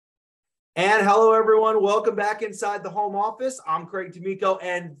And hello, everyone. Welcome back inside the home office. I'm Craig D'Amico,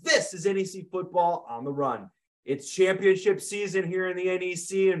 and this is NEC Football on the Run. It's championship season here in the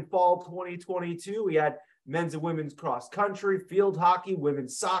NEC in fall 2022. We had men's and women's cross country, field hockey,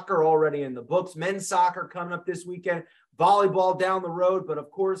 women's soccer already in the books, men's soccer coming up this weekend, volleyball down the road. But of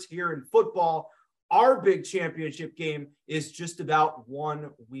course, here in football, our big championship game is just about 1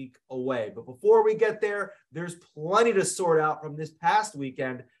 week away. But before we get there, there's plenty to sort out from this past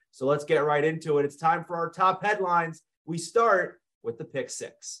weekend. So let's get right into it. It's time for our top headlines. We start with the pick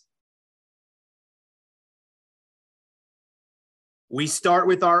six. We start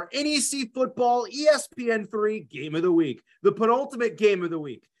with our NEC Football ESPN3 Game of the Week, the penultimate game of the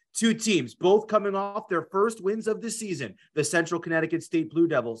week. Two teams, both coming off their first wins of the season, the Central Connecticut State Blue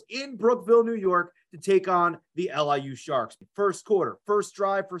Devils in Brookville, New York, to take on the LIU Sharks. First quarter, first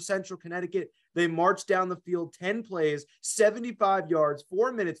drive for Central Connecticut. They marched down the field 10 plays, 75 yards,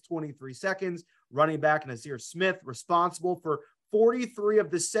 4 minutes, 23 seconds. Running back Nazir Smith responsible for 43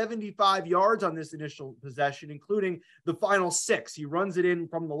 of the 75 yards on this initial possession, including the final 6. He runs it in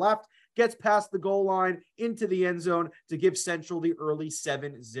from the left, gets past the goal line into the end zone to give Central the early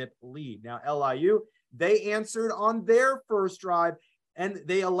 7-zip lead. Now, LIU, they answered on their first drive, and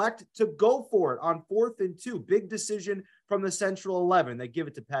they elect to go for it on 4th and 2. Big decision from the Central 11. They give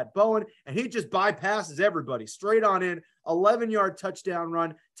it to Pat Bowen, and he just bypasses everybody straight on in. 11-yard touchdown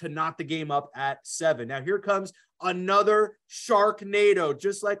run to knot the game up at 7. Now, here comes another Sharknado,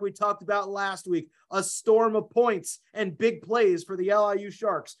 just like we talked about last week. A storm of points and big plays for the LIU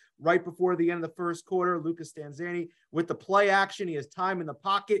Sharks. Right before the end of the first quarter, Lucas Stanzani with the play action. He has time in the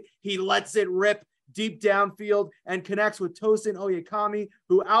pocket. He lets it rip deep downfield and connects with Tosin Oyekami,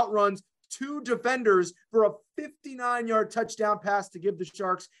 who outruns 2 defenders for a 59-yard touchdown pass to give the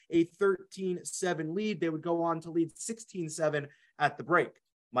Sharks a 13-7 lead. They would go on to lead 16-7 at the break.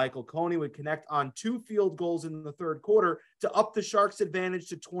 Michael Coney would connect on 2 field goals in the third quarter to up the Sharks' advantage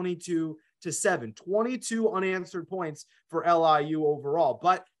to 22-7. 22 unanswered points for LIU overall.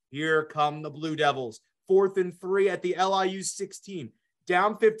 But here come the Blue Devils. 4th and 3 at the LIU 16.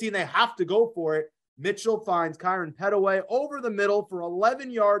 Down 15, they have to go for it. Mitchell finds Kyron Petaway over the middle for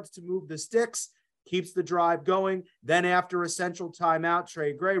 11 yards to move the sticks, keeps the drive going. Then after a Central timeout,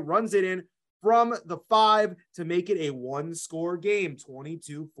 Trey Gray runs it in from the 5 to make it a 1-score game,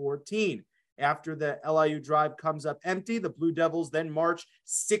 22-14. After the LIU drive comes up empty, the Blue Devils then march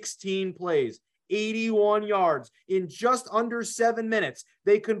 16 plays, 81 yards in just under 7 minutes.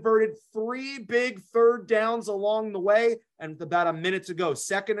 They converted 3 big third downs along the way, and about a minute to go,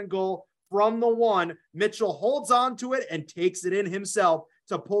 2nd and goal from the 1. Mitchell holds on to it and takes it in himself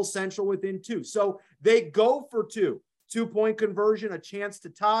to pull Central within 2. So they go for 2. 2-point conversion, a chance to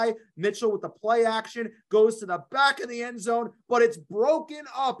tie. Mitchell with the play action goes to the back of the end zone, but it's broken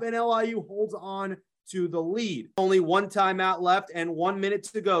up and LIU holds on to the lead. Only 1 timeout left and 1 minute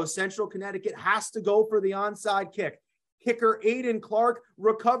to go. Central Connecticut has to go for the onside kick. Kicker Aiden Clark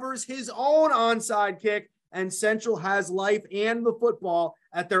recovers his own onside kick, and Central has life and the football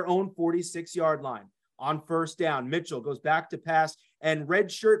at their own 46-yard line. On first down, Mitchell goes back to pass, and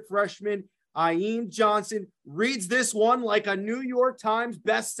redshirt freshman Ian Johnson reads this one like a New York Times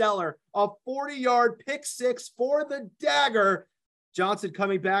bestseller. A 40-yard pick six for the Dagger. Johnson,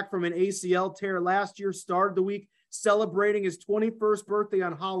 coming back from an ACL tear last year, started the week celebrating his 21st birthday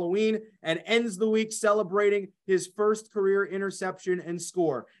on Halloween and ends the week celebrating his first career interception and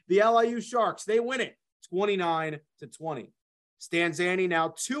score. The LIU Sharks, they win it 29-20. Stanzani now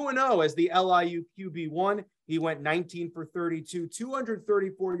 2-0 as the LIU QB1. He went 19 for 32,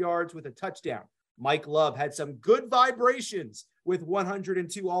 234 yards with a touchdown. Mike Love had some good vibrations with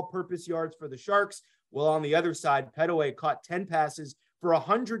 102 all-purpose yards for the Sharks. Well, on the other side, Petaway caught 10 passes for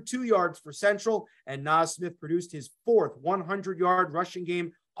 102 yards for Central, and Nas Smith produced his 4th 100-yard rushing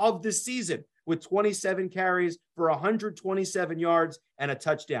game of the season with 27 carries for 127 yards and a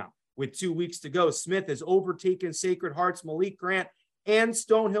touchdown. With 2 weeks to go, Smith has overtaken Sacred Heart's Malik Grant and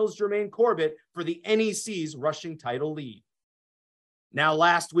Stonehill's Jermaine Corbett for the NEC's rushing title lead. Now,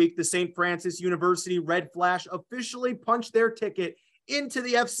 last week, the St. Francis University Red Flash officially punched their ticket into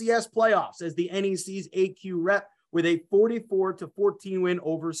the FCS playoffs as the NEC's AQ rep with a 44-14 win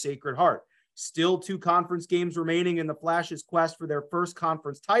over Sacred Heart. Still 2 conference games remaining in the Flash's quest for their first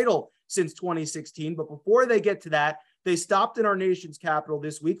conference title since 2016. But before they get to that, they stopped in our nation's capital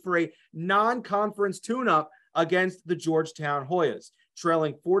this week for a non-conference tune-up against the Georgetown Hoyas,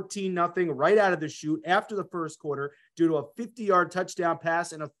 trailing 14-0 right out of the chute after the first quarter due to a 50-yard touchdown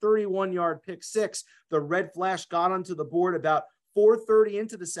pass and a 31-yard pick six. The Red Flash got onto the board about 4:30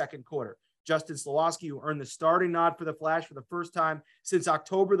 into the second quarter. Justin Slawski, who earned the starting nod for the Flash for the first time since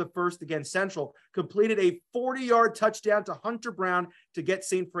October the 1st against Central, completed a 40-yard touchdown to Hunter Brown to get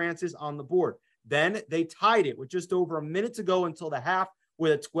St. Francis on the board. Then they tied it with just over a minute to go until the half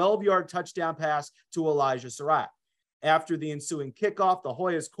with a 12-yard touchdown pass to Elijah Surratt. After the ensuing kickoff, the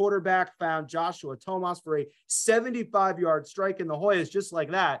Hoyas quarterback found Joshua Tomas for a 75-yard strike, and the Hoyas, just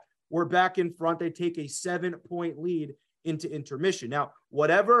like that, were back in front. They take a 7-point lead into intermission. Now,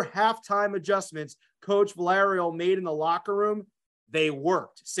 whatever halftime adjustments Coach Valerio made in the locker room, they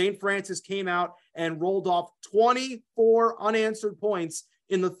worked. St. Francis came out and rolled off 24 unanswered points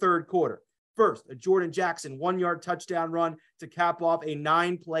in the third quarter. First, a Jordan Jackson 1-yard touchdown run to cap off a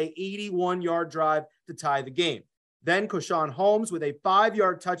 9-play, 81-yard drive to tie the game. Then Koshawn Holmes with a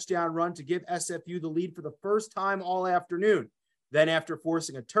 5-yard touchdown run to give SFU the lead for the first time all afternoon. Then after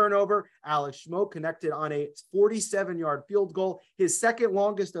forcing a turnover, Alex Schmoke connected on a 47-yard field goal, his second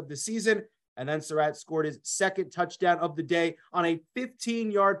longest of the season. And then Surratt scored his second touchdown of the day on a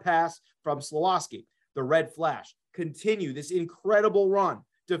 15-yard pass from Slawski. The Red Flash continue this incredible run,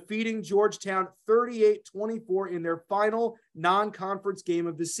 defeating Georgetown 38-24 in their final non-conference game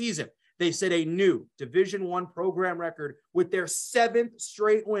of the season. They set a new Division I program record with their 7th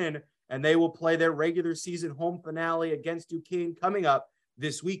straight win, and they will play their regular season home finale against Duquesne coming up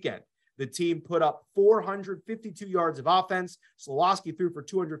this weekend. The team put up 452 yards of offense. Slawski threw for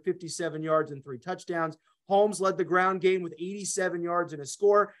 257 yards and 3 touchdowns. Holmes led the ground game with 87 yards and a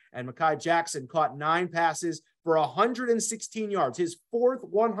score, and Mekhi Jackson caught 9 passes for 116 yards, his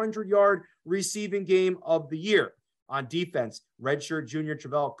 4th 100-yard receiving game of the year. On defense, redshirt junior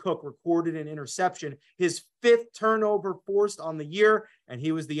Travell Cook recorded an interception, his 5th turnover forced on the year, and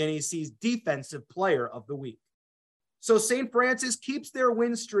he was the NEC's Defensive Player of the Week. So St. Francis keeps their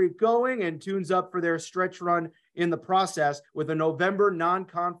win streak going and tunes up for their stretch run in the process with a November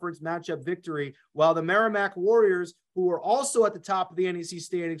non-conference matchup victory, while the Merrimack Warriors, who are also at the top of the NEC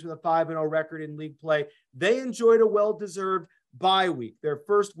standings with a 5-0 record in league play, they enjoyed a well-deserved bye week, their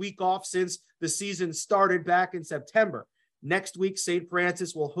first week off since the season started back in September. Next week, St.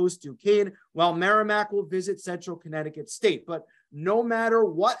 Francis will host Duquesne, while Merrimack will visit Central Connecticut State. But no matter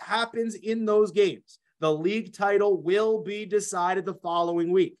what happens in those games, the league title will be decided the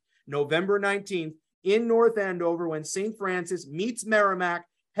following week, November 19th, in North Andover, when St. Francis meets Merrimack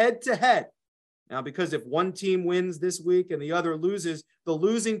head-to-head. Now, because if one team wins this week and the other loses, the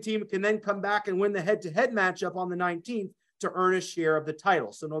losing team can then come back and win the head-to-head matchup on the 19th to earn a share of the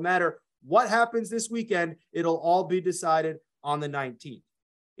title. So no matter what happens this weekend, it'll all be decided on the 19th.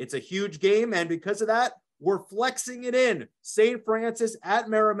 It's a huge game, and because of that, we're flexing it in. St. Francis at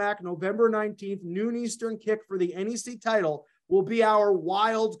Merrimack, November 19th, noon Eastern kick for the NEC title will be our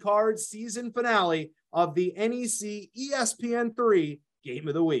wild card season finale of the NEC ESPN3 Game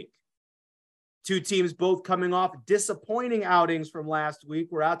of the Week. Two teams both coming off disappointing outings from last week.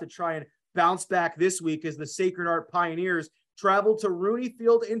 We're out to try and bounce back this week as the Sacred Heart Pioneers travel to Rooney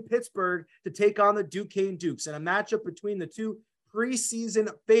Field in Pittsburgh to take on the Duquesne Dukes in a matchup between the two preseason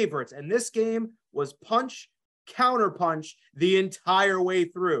favorites. And this game was punch, counterpunch the entire way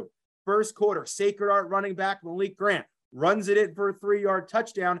through. First quarter, Sacred Heart running back Malik Grant runs it in for a 3-yard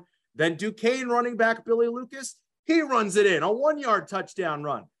touchdown. Then Duquesne running back Billy Lucas, he runs it in, a 1-yard touchdown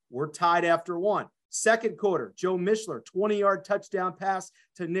run. We're tied after 1. Second quarter, Joe Mishler, 20-yard touchdown pass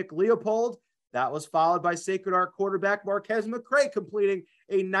to Nick Leopold. That was followed by Sacred Heart quarterback Marquez McCray completing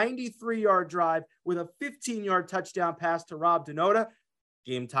a 93-yard drive with a 15-yard touchdown pass to Rob Denota.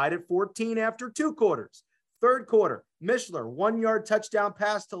 Game tied at 14 after 2 quarters. Third quarter, Mishler, 1-yard touchdown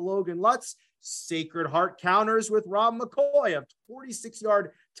pass to Logan Lutz. Sacred Heart counters with Rob McCoy, a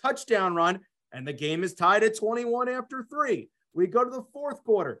 46-yard touchdown run, and the game is tied at 21 after 3. We go to the fourth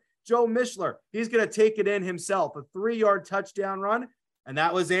quarter. Joe Mishler, he's going to take it in himself, a 3-yard touchdown run, and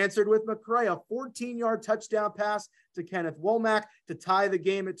that was answered with McCray, a 14-yard touchdown pass to Kenneth Womack to tie the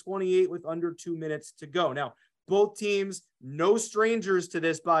game at 28 with under 2 minutes to go. Now, both teams, no strangers to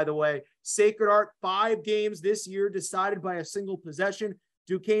this, by the way. Sacred Heart, 5 games this year decided by a single possession.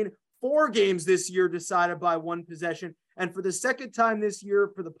 Duquesne, 4 games this year decided by 1 possession. And for the second time this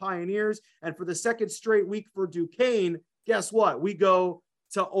year for the Pioneers and for the second straight week for Duquesne, guess what? We go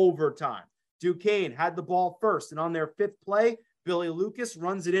to overtime. Duquesne had the ball first, and on their 5th play, Billy Lucas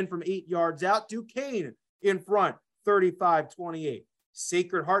runs it in from 8 yards out. Duquesne in front, 35-28.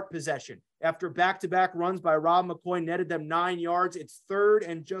 Sacred Heart possession. After back-to-back runs by Rob McCoy netted them 9 yards, it's 3rd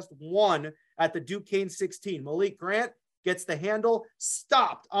and just 1 at the Duquesne 16. Malik Grant gets the handle,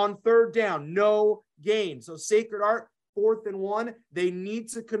 stopped on 3rd down, no gain. So Sacred Heart, 4th and 1, they need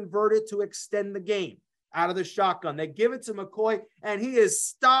to convert it to extend the game. out of the shotgun. They give it to McCoy, and he is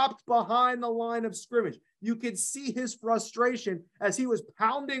stopped behind the line of scrimmage. You could see his frustration as he was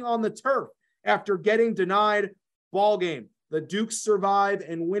pounding on the turf after getting denied. Ball game. The Dukes survive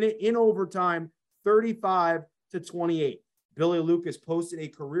and win it in overtime, 35-28. Billy Lucas posted a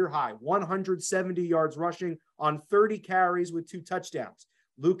career high 170 yards rushing on 30 carries with 2 touchdowns.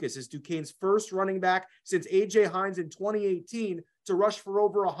 Lucas is Duquesne's first running back since A.J. Hines in 2018 to rush for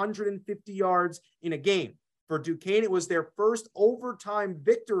over 150 yards in a game. For Duquesne, it was their first overtime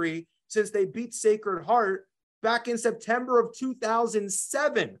victory since they beat Sacred Heart back in September of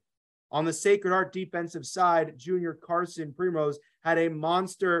 2007. On the Sacred Heart defensive side, junior Carson Primrose had a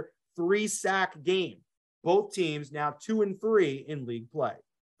monster 3-sack game. Both teams now 2-3 in league play.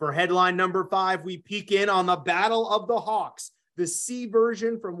 For headline number 5, we peek in on the Battle of the Hawks, the C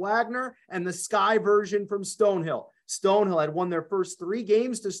version from Wagner and the Sky version from Stonehill. Stonehill had won their first 3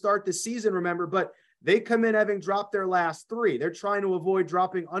 games to start the season, remember, but they come in having dropped their last 3. They're trying to avoid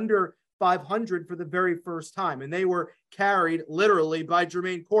dropping under 500 for the very first time, and they were carried literally by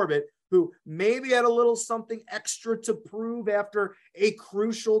Jermaine Corbett, who maybe had a little something extra to prove after a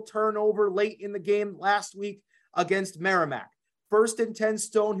crucial turnover late in the game last week against Merrimack. 1st and 10,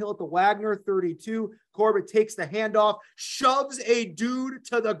 Stonehill at the Wagner 32. Corbett takes the handoff, shoves a dude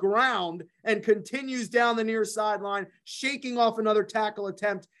to the ground, and continues down the near sideline, shaking off another tackle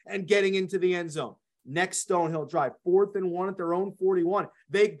attempt and getting into the end zone. Next Stonehill drive, 4th and 1 at their own 41.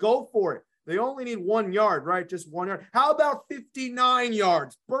 They go for it. They only need 1 yard, right? Just 1 yard. How about 59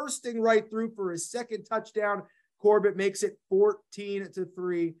 yards? Bursting right through for his second touchdown. Corbett makes it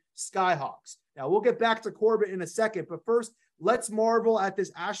 14-3 Skyhawks. Now, we'll get back to Corbett in a second, but first, let's marvel at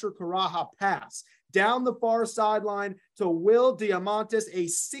this Asher Karaha pass. Down the far sideline to Will Diamantis, a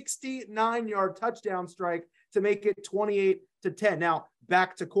 69-yard touchdown strike to make it 28-10. Now,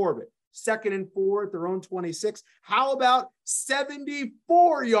 back to Corbett. 2nd and 4 at their own 26. How about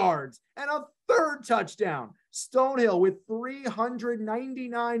 74 yards and a 3rd touchdown? Stonehill with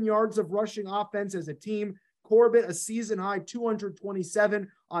 399 yards of rushing offense as a team. Corbett, a season high 227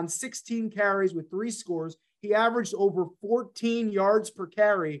 on 16 carries with 3 scores. He averaged over 14 yards per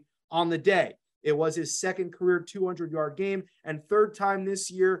carry on the day. It was his 2nd career 200-yard game and 3rd time this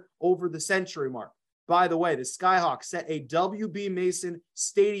year over the century mark. By the way, the Skyhawks set a W.B. Mason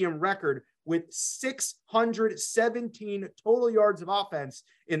Stadium record with 617 total yards of offense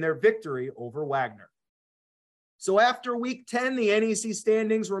in their victory over Wagner. So after week 10, the NEC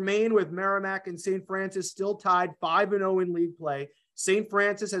standings remain with Merrimack and St. Francis still tied 5-0 in league play. St.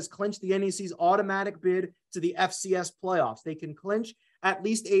 Francis has clinched the NEC's automatic bid to the FCS playoffs. They can clinch at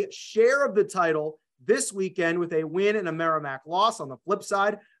least a share of the title this weekend with a win and a Merrimack loss. On the flip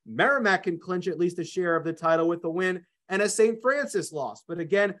side, Merrimack can clinch at least a share of the title with a win and a St. Francis loss. But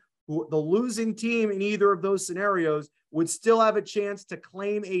again, the losing team in either of those scenarios would still have a chance to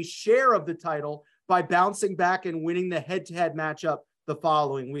claim a share of the title by bouncing back and winning the head-to-head matchup the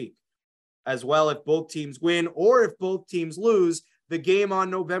following week. As well, if both teams win or if both teams lose, the game on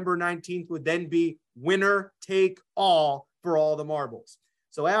November 19th would then be winner take all for all the marbles.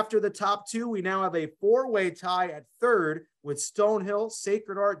 So after the top 2, we now have a 4-way tie at 3rd with Stonehill,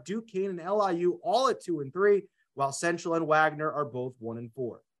 Sacred Heart, Duquesne, and LIU all at 2 and 3, while Central and Wagner are both 1 and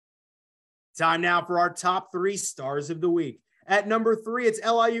 4. Time now for our top 3 stars of the week. At number 3, it's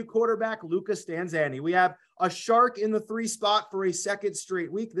LIU quarterback Luca Stanzani. We have a shark in the 3 spot for a 2nd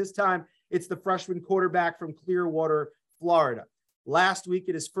straight week. This time, it's the freshman quarterback from Clearwater, Florida. Last week,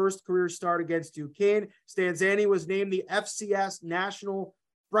 at his first career start against Duquesne, Stanzani was named the FCS National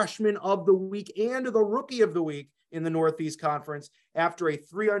Freshman of the Week and the Rookie of the Week in the Northeast Conference after a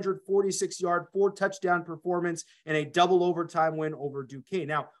 346-yard, 4-touchdown performance and a double overtime win over Duquesne.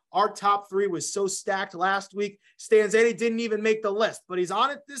 Now, our top 3 was so stacked last week, Stanzani didn't even make the list, but he's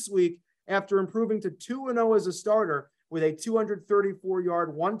on it this week after improving to 2-0 as a starter with a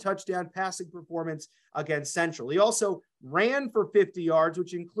 234-yard, 1-touchdown passing performance against Central. He also ran for 50 yards,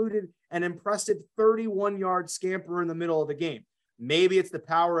 which included an impressive 31-yard scamper in the middle of the game. Maybe it's the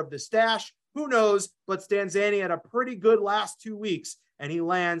power of the stash. Who knows? But Stanzani had a pretty good last 2 weeks, and he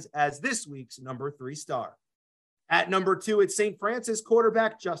lands as this week's number 3 star. At number 2, it's St. Francis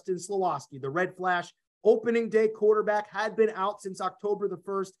quarterback Justin Slawski. The Red Flash opening day quarterback had been out since October the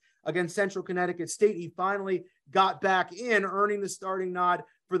 1st against Central Connecticut State. He finally got back in, earning the starting nod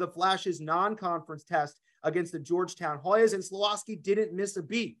for the Flash's non-conference test against the Georgetown Hoyas, and Slawski didn't miss a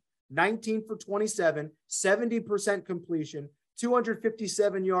beat. 19 for 27, 70% completion,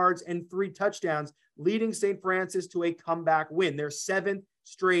 257 yards, and 3 touchdowns, leading St. Francis to a comeback win, their 7th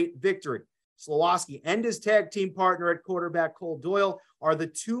straight victory. Slawski and his tag team partner at quarterback, Cole Doyle, are the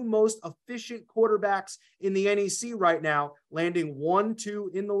two most efficient quarterbacks in the NEC right now, landing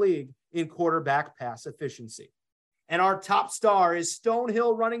 1-2 in the league in quarterback pass efficiency. And our top star is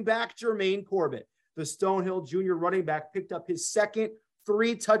Stonehill running back Jermaine Corbett. The Stonehill junior running back picked up his second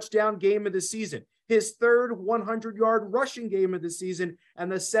 3-touchdown game of the season, his third 100-yard rushing game of the season,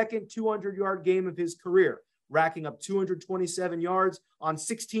 and the second 200-yard game of his career, racking up 227 yards on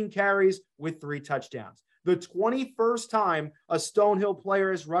 16 carries with 3 touchdowns. The 21st time a Stonehill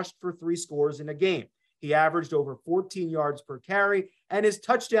player has rushed for 3 scores in a game. He averaged over 14 yards per carry, and his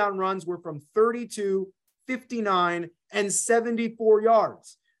touchdown runs were from 32, 59, and 74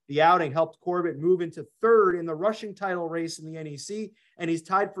 yards. The outing helped Corbett move into third in the rushing title race in the NEC, and he's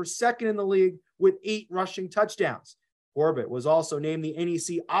tied for second in the league with 8 rushing touchdowns. Corbett was also named the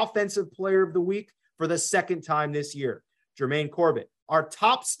NEC Offensive Player of the Week for the second time this year. Jermaine Corbett, our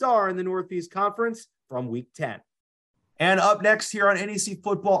top star in the Northeast Conference from Week 10. And up next here on NEC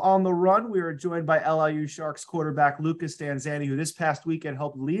Football on the Run, we are joined by LIU Sharks quarterback Lucas Danzani, who this past weekend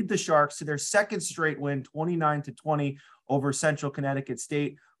helped lead the Sharks to their second straight win, 29-20 over Central Connecticut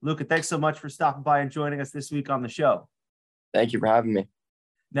State. Lucas, thanks so much for stopping by and joining us this week on the show. Thank you for having me.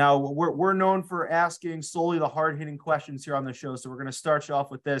 Now, we're known for asking solely the hard-hitting questions here on the show, so we're going to start you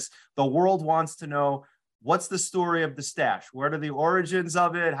off with this. The world wants to know, what's the story of the stash? What are the origins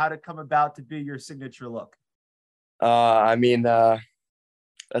of it? How did it come about to be your signature look? That's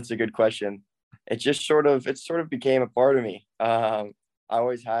a good question. It sort of became a part of me. I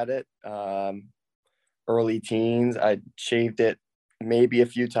always had it. Early teens, I shaved it maybe a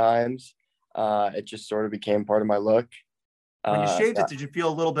few times. It just sort of became part of my look. When you shaved it, did you feel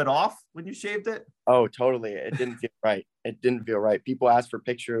a little bit off when you shaved it? Oh, totally. It didn't feel right. It didn't feel right. People asked for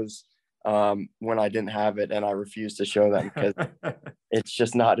pictures when I didn't have it, and I refused to show them because it's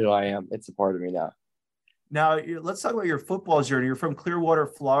just not who I am. It's a part of me now. Now, let's talk about your football journey. You're from Clearwater,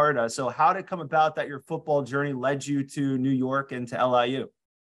 Florida. So how did it come about that your football journey led you to New York and to LIU?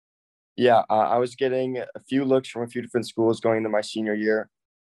 Yeah, I was getting a few looks from a few different schools going into my senior year.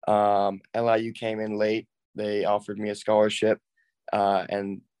 LIU came in late. They offered me a scholarship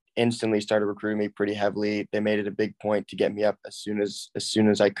and instantly started recruiting me pretty heavily. They made it a big point to get me up as soon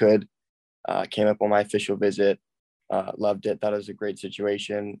as I could. Came up on my official visit. Loved it. That was a great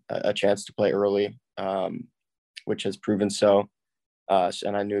situation, a chance to play early, which has proven so.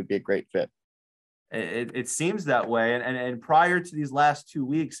 And I knew it'd be a great fit. It seems that way. And prior to these last 2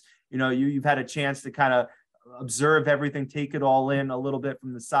 weeks, you've had a chance to kind of observe everything, take it all in a little bit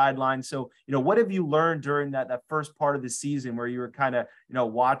from the sideline. So, what have you learned during that first part of the season where you were kind of,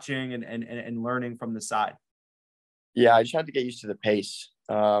 watching and learning from the side? Yeah, I just had to get used to the pace.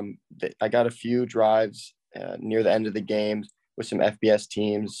 I got a few drives near the end of the game with some FBS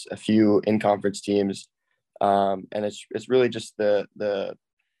teams, a few in-conference teams. And it's really just the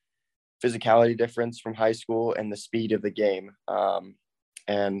physicality difference from high school and the speed of the game.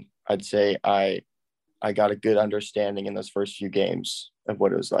 And I'd say I got a good understanding in those first few games of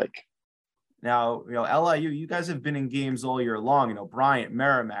what it was like. Now, LIU, you guys have been in games all year long, Bryant,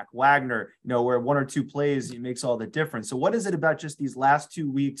 Merrimack, Wagner, where 1 or 2 plays makes all the difference. So what is it about just these last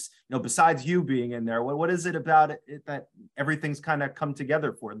 2 weeks, besides you being in there, what is it about it that everything's kind of come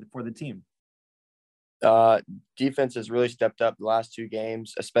together for the team? Defense has really stepped up the last 2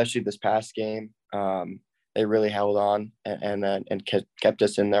 games, especially this past game. They really held on and kept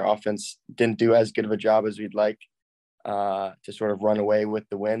us in. Their offense didn't do as good of a job as we'd like to sort of run away with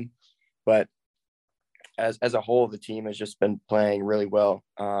the win. But as a whole, the team has just been playing really well.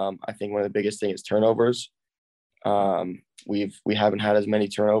 I think one of the biggest things is turnovers. We haven't had as many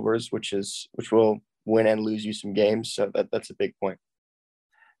turnovers, which will win and lose you some games. So that's a big point.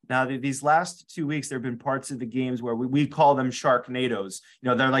 Now, these last 2 weeks, there have been parts of the games where we call them Sharknadoes.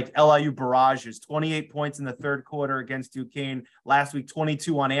 They're like LIU barrages, 28 points in the third quarter against Duquesne. Last week,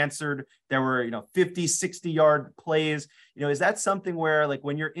 22 unanswered. There were, 50, 60-yard plays. Is that something where, like,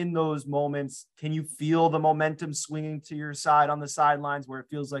 when you're in those moments, can you feel the momentum swinging to your side on the sidelines where it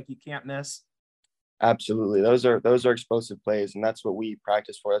feels like you can't miss? Absolutely. Those are explosive plays, and that's what we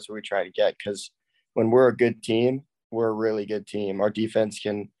practice for. That's what we try to get, because when we're a good team, we're a really good team. Our defense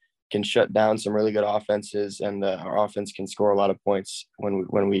can shut down some really good offenses, and our offense can score a lot of points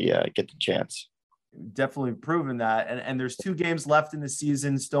when we get the chance. Definitely proven that. And there's 2 games left in the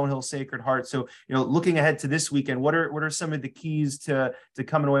season, Stonehill, Sacred Heart. So, looking ahead to this weekend, what are some of the keys to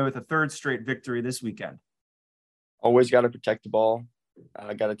coming away with a 3rd straight victory this weekend? Always got to protect the ball.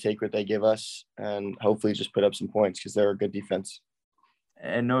 Got to take what they give us and hopefully just put up some points because they're a good defense.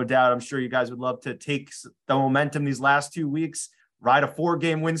 And no doubt, I'm sure you guys would love to take the momentum these last 2 weeks, ride a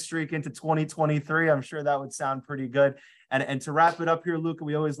 4-game win streak into 2023. I'm sure that would sound pretty good. And to wrap it up here, Luka,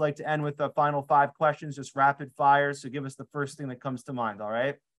 we always like to end with the final 5 questions, just rapid fire. So give us the first thing that comes to mind. All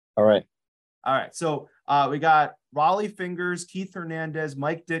right. All right. All right. So we got Raleigh Fingers, Keith Hernandez,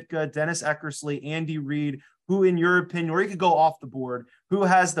 Mike Ditka, Dennis Eckersley, Andy Reid. Who, in your opinion, or you could go off the board, who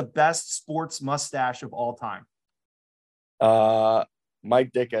has the best sports mustache of all time?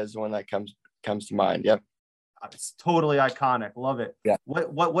 Mike Ditka is the one that comes to mind. Yep. It's totally iconic. Love it. Yeah.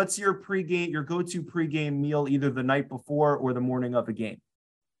 What's your go-to pregame meal, either the night before or the morning of a game?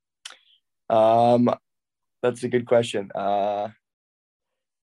 That's a good question.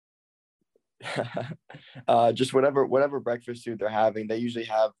 Just whatever breakfast food they're having. They usually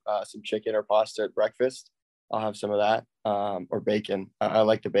have some chicken or pasta at breakfast. I'll have some of that, or bacon. I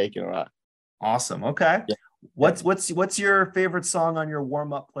like the bacon a lot. Awesome. Okay. Yeah. What's your favorite song on your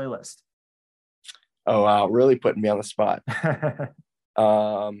warm-up playlist? Oh wow, really putting me on the spot.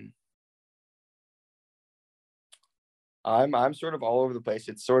 I'm sort of all over the place.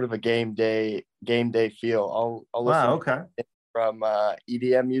 It's sort of a game day feel. I'll listen okay. From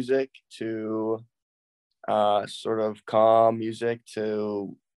EDM music to sort of calm music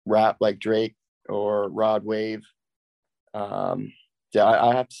to rap like Drake or Rod Wave. I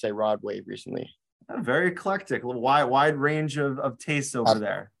have to say Rod Wave recently. Very eclectic, a little wide range of tastes over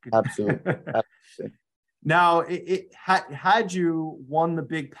there. Absolutely. Now, had you won the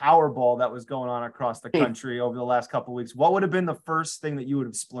big Powerball that was going on across the country over the last couple of weeks, what would have been the first thing that you would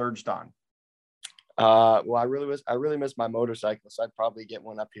have splurged on? Well, I really miss my motorcycle, so I'd probably get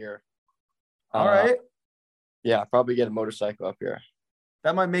one up here. All right. Yeah, probably get a motorcycle up here.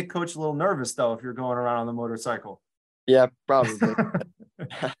 That might make Coach a little nervous, though, if you're going around on the motorcycle. Yeah, probably.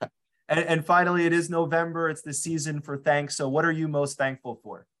 And finally, it is November. It's the season for thanks. So what are you most thankful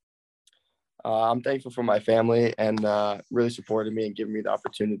for? I'm thankful for my family and really supporting me and giving me the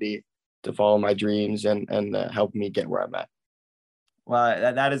opportunity to follow my dreams and help me get where I'm at.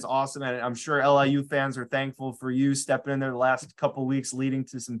 Well, that is awesome. And I'm sure LIU fans are thankful for you stepping in there the last couple of weeks, leading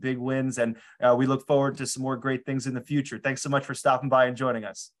to some big wins. And we look forward to some more great things in the future. Thanks so much for stopping by and joining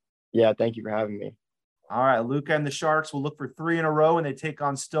us. Yeah, thank you for having me. All right, Luka and the Sharks will look for 3 in a row, and they take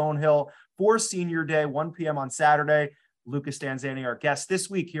on Stonehill for Senior Day, 1 p.m. on Saturday. Luka Stanzani, our guest this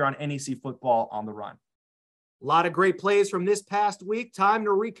week here on NEC Football on the Run. A lot of great plays from this past week. Time to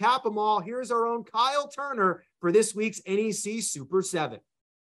recap them all. Here's our own Kyle Turner for this week's NEC Super 7.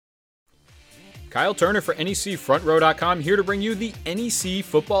 Kyle Turner for NECFrontRow.com here to bring you the NEC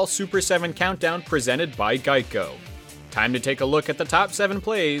Football Super 7 Countdown presented by Geico. Time to take a look at the top 7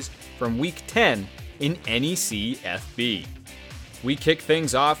 plays from Week 10 in NEC FB. We kick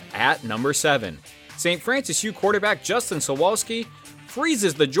things off at number 7. St. Francis U quarterback Justin Sawalski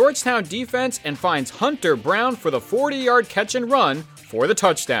freezes the Georgetown defense and finds Hunter Brown for the 40-yard catch and run for the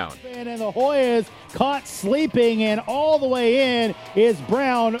touchdown. And the Hoyas caught sleeping, and all the way in is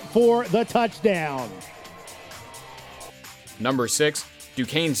Brown for the touchdown. Number 6,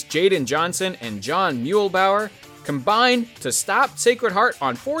 Duquesne's Jaden Johnson and John Muehlbauer combine to stop Sacred Heart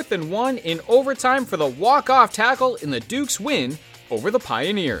on 4th and 1 in overtime for the walk-off tackle in the Dukes win over the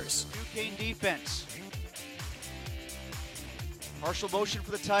Pioneers. Duquesne defense. Partial motion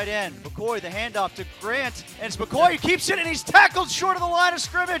for the tight end. McCoy, the handoff to Grant. And it's McCoy who keeps it, and he's tackled short of the line of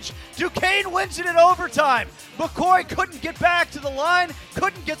scrimmage. Duquesne wins it in overtime. McCoy couldn't get back to the line,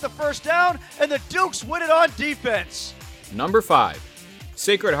 couldn't get the first down, and the Dukes win it on defense. Number 5.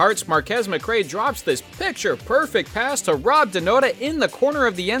 Sacred Heart's Marquez McCray drops this picture-perfect pass to Rob Denota in the corner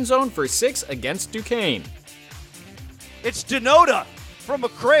of the end zone for 6 against Duquesne. It's Denota from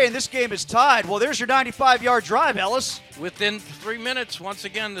McCray, and this game is tied. Well, there's your 95-yard drive, Ellis. Within 3 minutes, once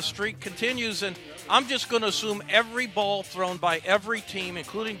again, the streak continues, and I'm just going to assume every ball thrown by every team,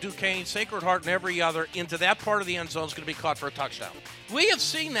 including Duquesne, Sacred Heart, and every other, into that part of the end zone is going to be caught for a touchdown. We have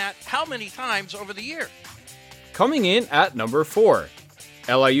seen that how many times over the year? Coming in at number 4,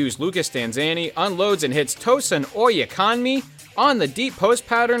 LIU's Lucas Stanzani unloads and hits Tosin Oyekanmi on the deep post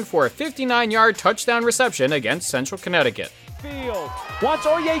pattern for a 59-yard touchdown reception against Central Connecticut. Field wants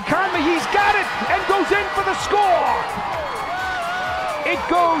Oyekanmi, he's got it, and goes in for the score. It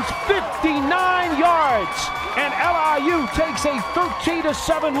goes 59 yards, and LIU takes a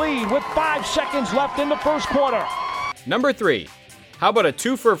 13-7 lead with 5 seconds left in the first quarter. Number 3, how about a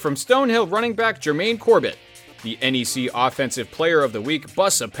twofer from Stonehill running back Jermaine Corbett? The NEC Offensive Player of the Week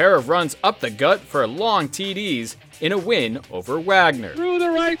busts a pair of runs up the gut for long TDs in a win over Wagner. Through the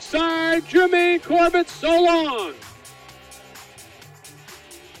right side, Jermaine Corbett, so long.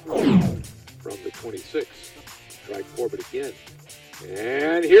 From the 26, try Corbett again.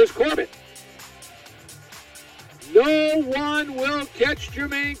 And here's Corbett. No one will catch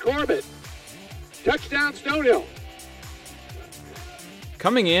Jermaine Corbett. Touchdown, Stonehill.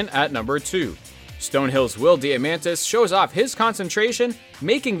 Coming in at number 2, Stonehill's Will Diamantis shows off his concentration,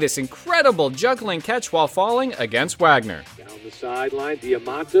 making this incredible juggling catch while falling against Wagner. Down the sideline,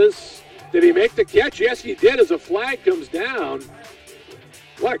 Diamantis. Did he make the catch? Yes, he did as a flag comes down.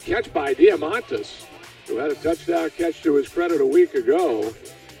 What a catch by Diamantis, who had a touchdown catch to his credit a week ago.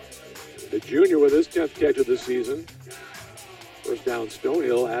 The junior with his 10th catch of the season. First down,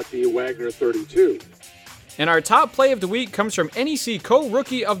 Stonehill at the Wagner 32. And our top play of the week comes from NEC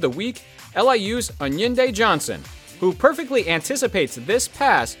Co-Rookie of the Week, LIU's Onyende Johnson, who perfectly anticipates this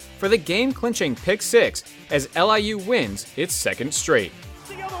pass for the game-clinching pick 6 as LIU wins its second straight.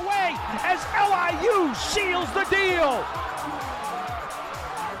 The other way as LIU seals the deal.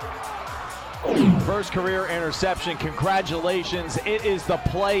 First career interception. Congratulations. It is the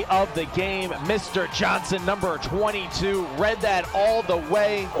play of the game. Mr. Johnson, number 22, read that all the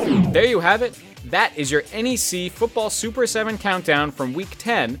way. There you have it. That is your NEC Football Super 7 countdown from Week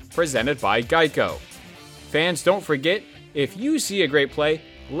 10, presented by Geico. Fans, don't forget, if you see a great play,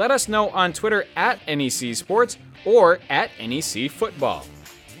 let us know on Twitter at NEC Sports or at NEC Football.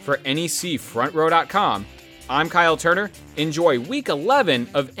 For NECFrontRow.com, I'm Kyle Turner. Enjoy Week 11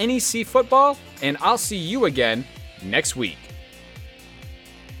 of NEC Football, and I'll see you again next week.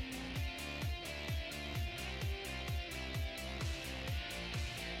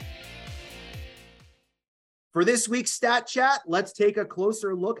 For this week's Stat Chat, let's take a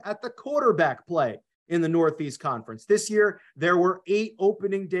closer look at the quarterback play in the Northeast Conference. This year, there were 8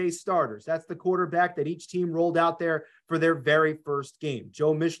 opening day starters. That's the quarterback that each team rolled out there for their very first game.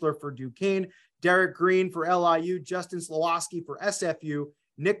 Joe Mishler for Duquesne, Derek Green for LIU, Justin Slawski for SFU,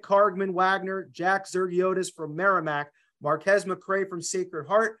 Nick Kargman, Wagner, Jack Zergiotis from Merrimack, Marquez McCray from Sacred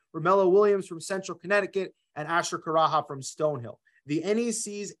Heart, Romello Williams from Central Connecticut, and Asher Karaha from Stonehill. The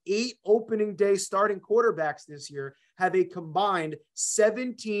NEC's 8 opening day starting quarterbacks this year have a combined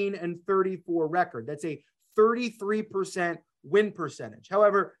 17-34 record. That's a 33% win percentage.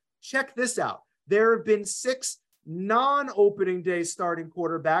 However, check this out. There have been 6 non-opening day starting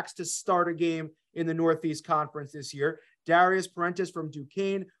quarterbacks to start a game in the Northeast Conference this year. Darius Parentis from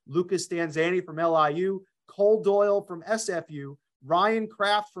Duquesne, Lucas Stanzani from LIU, Cole Doyle from SFU, Ryan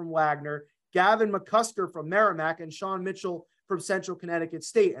Kraft from Wagner, Gavin McCusker from Merrimack, and Sean Mitchell from Central Connecticut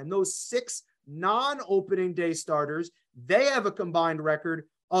State. And those 6 non-opening day starters, they have a combined record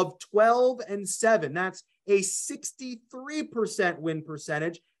of 12-7. That's a 63% win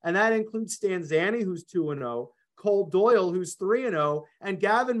percentage. And that includes Stanzani, who's 2-0, Cole Doyle, who's 3-0, and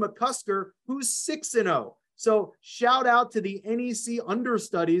Gavin McCusker, who's 6-0. So shout out to the NEC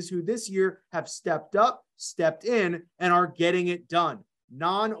understudies who this year have stepped up, stepped in, and are getting it done.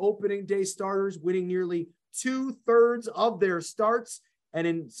 Non-opening day starters winning nearly 2/3 of their starts, and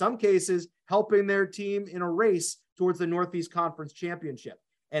in some cases, helping their team in a race towards the Northeast Conference Championship.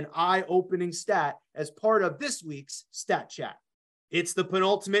 An eye-opening stat as part of this week's Stat Chat. It's the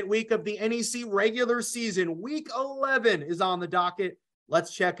penultimate week of the NEC regular season. Week 11 is on the docket.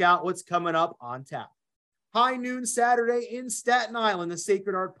 Let's check out what's coming up on tap. High noon Saturday in Staten Island, the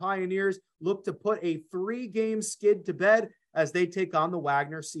Sacred Heart Pioneers look to put a 3-game skid to bed as they take on the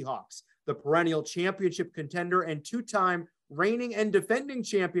Wagner Seahawks. The perennial championship contender and 2-time reigning and defending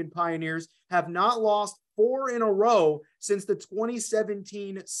champion Pioneers have not lost 4 in a row since the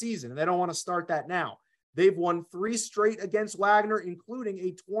 2017 season, and they don't want to start that now. They've won 3 straight against Wagner, including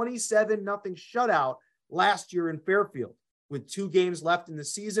a 27-0 shutout last year in Fairfield. With 2 games left in the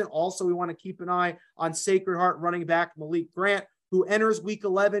season, also we want to keep an eye on Sacred Heart running back Malik Grant, who enters Week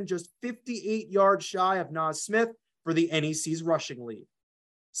 11 just 58 yards shy of Nas Smith for the NEC's rushing lead.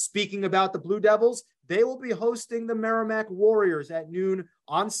 Speaking about the Blue Devils, they will be hosting the Merrimack Warriors at noon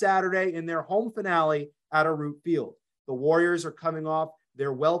on Saturday in their home finale at Root Field. The Warriors are coming off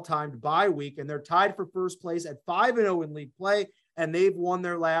their well-timed bye week, and they're tied for first place at 5-0 in league play, and they've won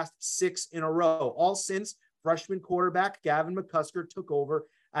their last 6 in a row, all since freshman quarterback Gavin McCusker took over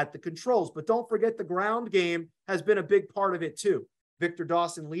at the controls. But don't forget, the ground game has been a big part of it too. Victor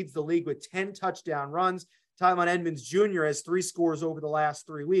Dawson leads the league with 10 touchdown runs. Tylon Edmonds Jr. has 3 scores over the last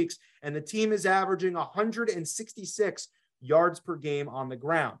 3 weeks, and the team is averaging 166 yards per game on the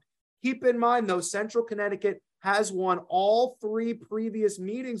ground. Keep in mind, though, Central Connecticut has won all 3 previous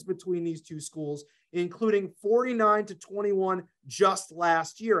meetings between these 2 schools, including 49-21 just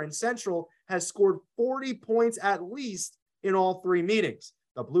last year, and Central has scored 40 points at least in all 3 meetings.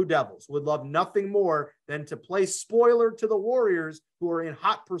 The Blue Devils would love nothing more than to play spoiler to the Warriors, who are in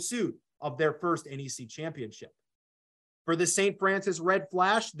hot pursuit of their first NEC championship. For the St. Francis Red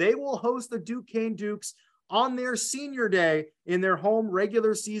Flash, they will host the Duquesne Dukes on their senior day in their home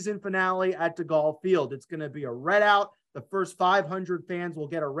regular season finale at DeGaulle Field. It's going to be a red out. The first 500 fans will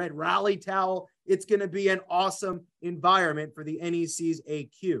get a red rally towel. It's going to be an awesome environment for the NEC's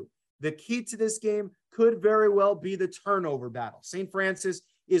AQ. The key to this game could very well be the turnover battle. St. Francis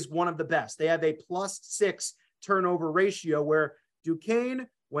is one of the best. They have a +6 turnover ratio, where Duquesne,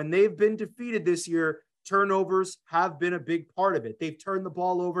 when they've been defeated this year, turnovers have been a big part of it. They've turned the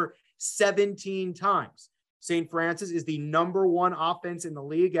ball over 17 times. St. Francis is the #1 offense in the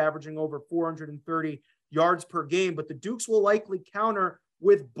league, averaging over 430 yards per game, but the Dukes will likely counter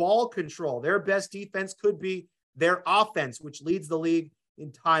with ball control. Their best defense could be their offense, which leads the league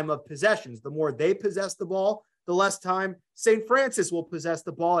in time of possessions. The more they possess the ball, the less time St. Francis will possess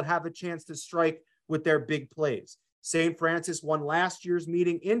the ball and have a chance to strike with their big plays. St. Francis won last year's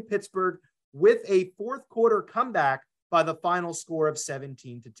meeting in Pittsburgh with a fourth quarter comeback by the final score of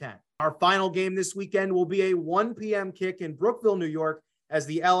 17-10. Our final game this weekend will be a 1 p.m. kick in Brookville, New York, as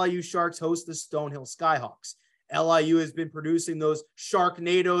the LIU Sharks host the Stonehill Skyhawks. LIU has been producing those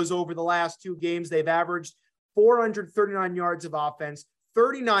Sharknadoes over the last 2 games. They've averaged 439 yards of offense,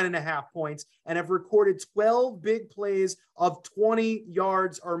 39.5 points, and have recorded 12 big plays of 20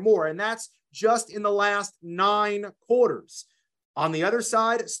 yards or more. And that's just in the last 9 quarters. On the other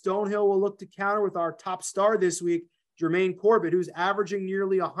side, Stonehill will look to counter with our top star this week, Jermaine Corbett, who's averaging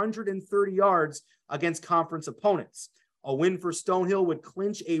nearly 130 yards against conference opponents. A win for Stonehill would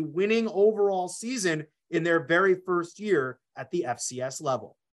clinch a winning overall season in their very first year at the FCS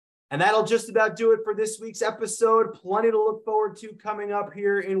level. And that'll just about do it for this week's episode. Plenty to look forward to coming up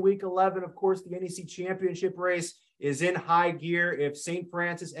here in week 11. Of course, the NEC championship race is in high gear. If St.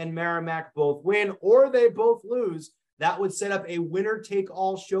 Francis and Merrimack both win or they both lose, that would set up a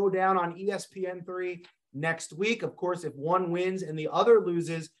winner-take-all showdown on ESPN3 next week. Of course, if one wins and the other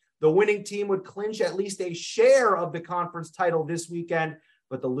loses, the winning team would clinch at least a share of the conference title this weekend,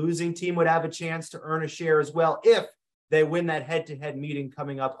 but the losing team would have a chance to earn a share as well if they win that head-to-head meeting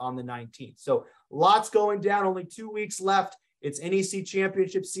coming up on the 19th. So lots going down, only 2 weeks left. It's NEC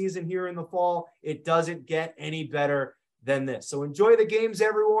championship season here in the fall. It doesn't get any better than this. So enjoy the games,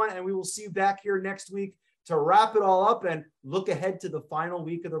 everyone, and we will see you back here next week to wrap it all up and look ahead to the final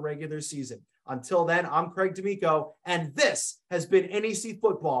week of the regular season. Until then, I'm Craig D'Amico, and this has been NEC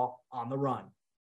Football on the Run.